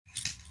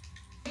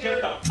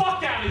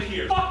out of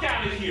here. Fuck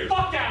out of here.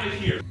 Fuck out of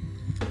here.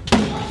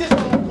 Fuck this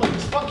whole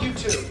place. Fuck you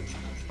too.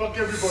 Fuck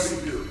everybody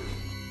here.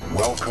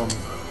 Welcome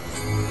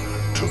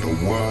to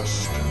the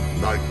worst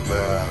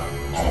nightmare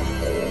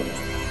of all.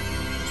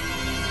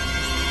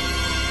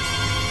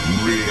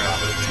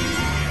 Reality.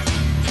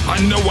 I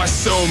know why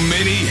so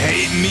many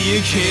hate me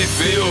and can't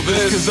feel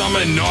this, cause I'm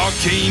an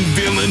arcane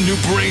villain who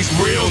brings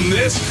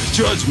realness.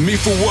 Judge me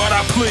for what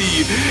I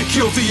plead,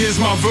 guilty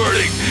is my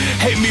verdict.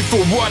 Hate me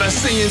for what I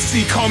say and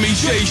see, call me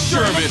Jay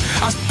Sherman.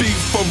 I speak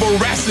for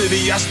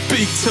veracity, I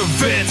speak to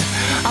vent.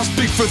 I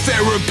speak for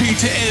therapy,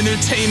 to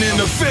entertain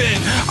and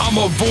offend. I'm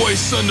a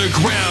voice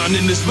underground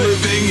in this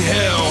living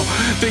hell.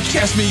 They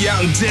cast me out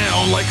and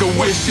down like a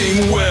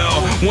wishing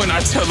well. When I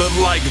tell it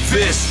like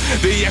this,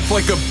 they act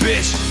like a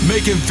bitch,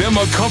 making them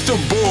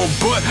uncomfortable,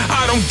 but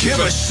I don't give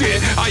a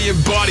shit. I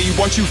embody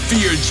what you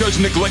fear, judge,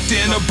 neglect,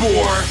 and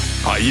abhor.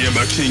 I am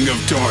a king of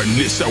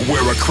darkness, I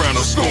wear a crown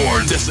of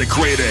scorn.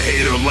 Desecrate a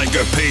hater like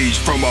a page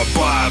from a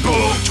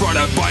Bible. Try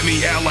to buy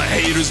me,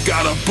 allihaters,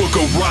 got a book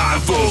of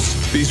rivals.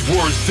 These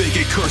words fake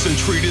it, curse and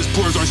treat as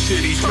blurs on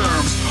shitty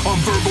terms. On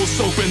verbals,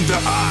 open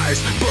the eyes,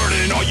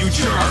 burning all you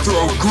germs.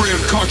 Throw grim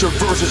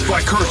controversies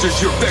like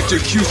curses, your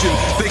VECTecution.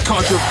 They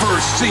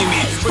controver-see me,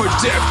 but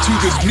deaf to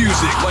this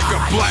music. Like a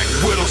black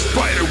widow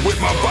spider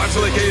with my vibes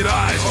like 8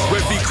 eyes.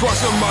 Red be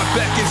crossing my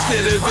back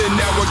instead of an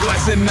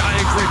hourglass, and I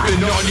ain't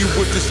creeping on you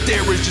with the stairs,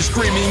 just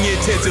screaming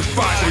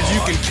intensifies. Or you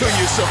can kill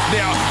yourself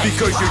now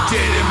because you're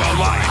dead in my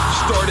life.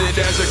 Started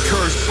as a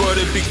curse, but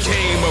it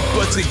became a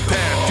blessing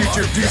path.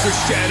 Future views are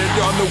shattered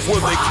on the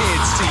world they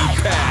can't see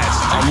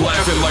past. I'm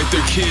laughing like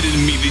they're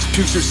kidding me, these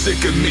pukes are sick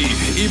of me.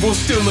 Evil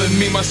still in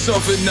me,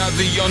 myself and not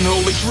the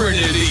unholy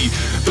trinity.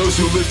 Those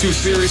who live too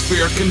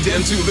seriously are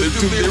condemned to live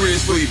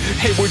deliriously.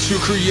 Hate what you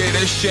create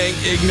as shank,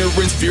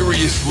 ignorance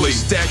furiously.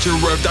 Stature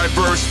of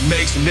diverse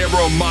makes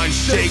narrow mind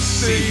shake.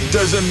 See,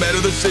 doesn't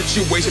matter the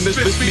situation,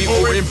 dismiss me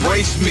or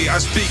embrace me. I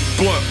speak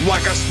blunt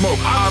like I smoke,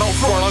 I don't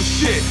front on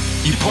shit.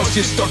 You punch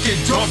get stuck and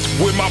dumped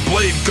when my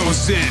blade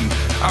goes in.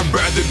 I'd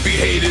rather be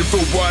hated for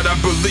what I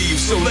believe,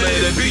 so let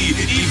it be.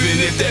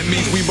 Even if that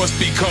means we must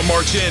become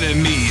arch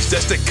enemies.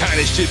 That's the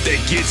kind of shit that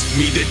gets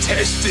me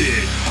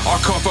detested. I'll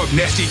cough up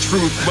nasty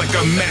truth like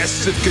a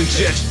massive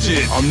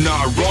congestion. I'm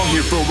not wrong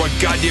here for a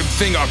goddamn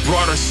thing I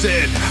brought or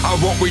said. I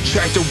won't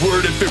retract a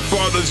word if it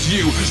bothers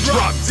you.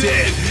 Drop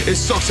dead. It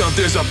sucks how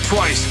there's a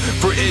price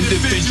for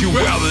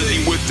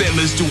individuality with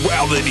endless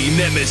duality,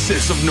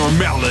 nemesis of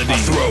normality. I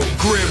throw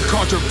grim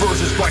controversies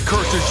like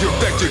curses, your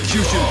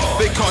VECTecution.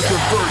 They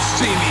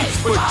controver-see me,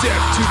 but deaf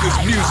to this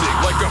music.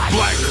 Like a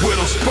black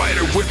widow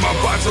spider with my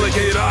vibes like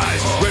 8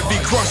 eyes. Red be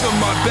crossing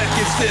my back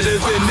instead of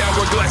an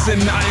hourglass,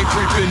 and I ain't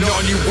creeping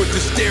on you with the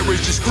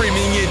stairs, just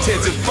screaming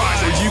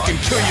intensifies. Or you can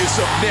kill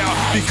yourself now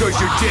because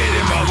you're dead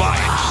in my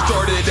life.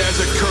 Started as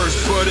a curse,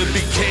 but it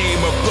became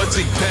a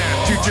blessing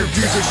path. Future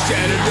views are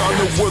shattered on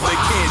the world they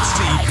can't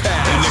see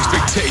past. An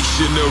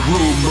expectation, a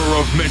rumor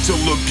of mental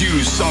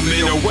abuse. I'm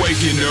an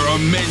awakener, a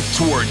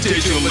mentor,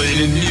 digital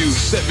and muse.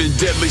 7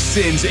 deadly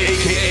sins,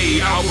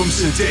 aka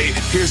albums today.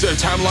 Here's a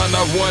timeline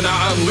of when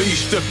I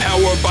unleashed the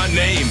power by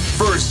name.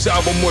 First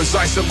album was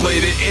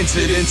Isolated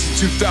Incidents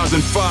in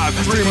 2005.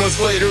 3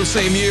 months later,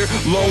 same year,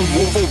 Lone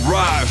Wolf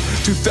arrived.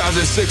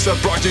 2006, I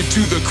brought you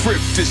to the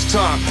crypt this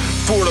time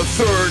for the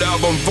 3rd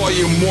album,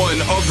 volume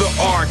 1 of the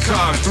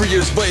archive. 3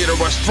 years later,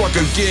 I struck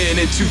again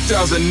in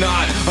 2009.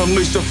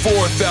 Unleashed the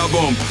 4th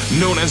album,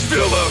 known as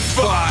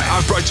Vilify.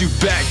 I brought you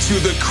back to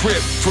the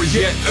crypt for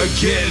yet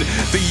again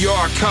the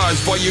archives,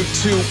 volume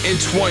 2 in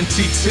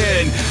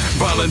 2010.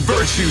 Vilent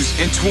Virtues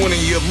in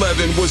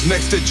 2011 was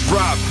next to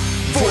drop.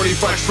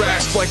 45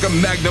 tracks like a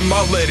magnum,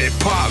 I'll let it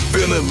pop.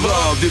 Villain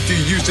loved if you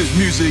use this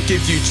music,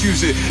 if you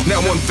choose it.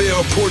 Now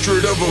unveil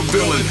portrait of a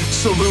villain.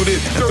 Salute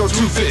it and throw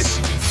 2 fists.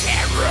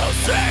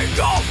 Everything,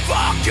 go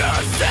fuck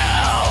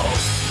yourself.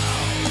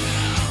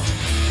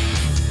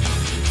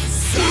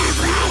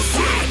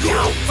 Everything,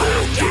 go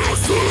fuck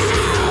yourself.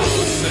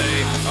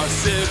 I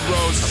said,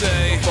 bro,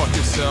 say, go fuck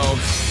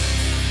yourselves.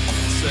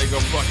 Say, go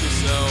fuck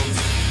yourselves.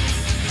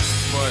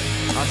 But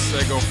I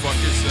say go fuck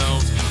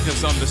yourselves,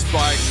 cause I'm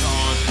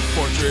DespIcon,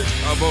 portrait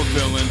of a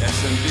villain.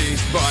 SMD,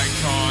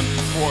 DespIcon,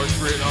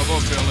 portrait of a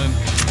villain.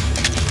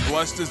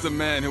 Blessed is the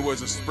man who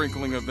has a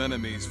sprinkling of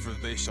enemies, for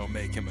they shall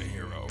make him a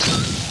hero.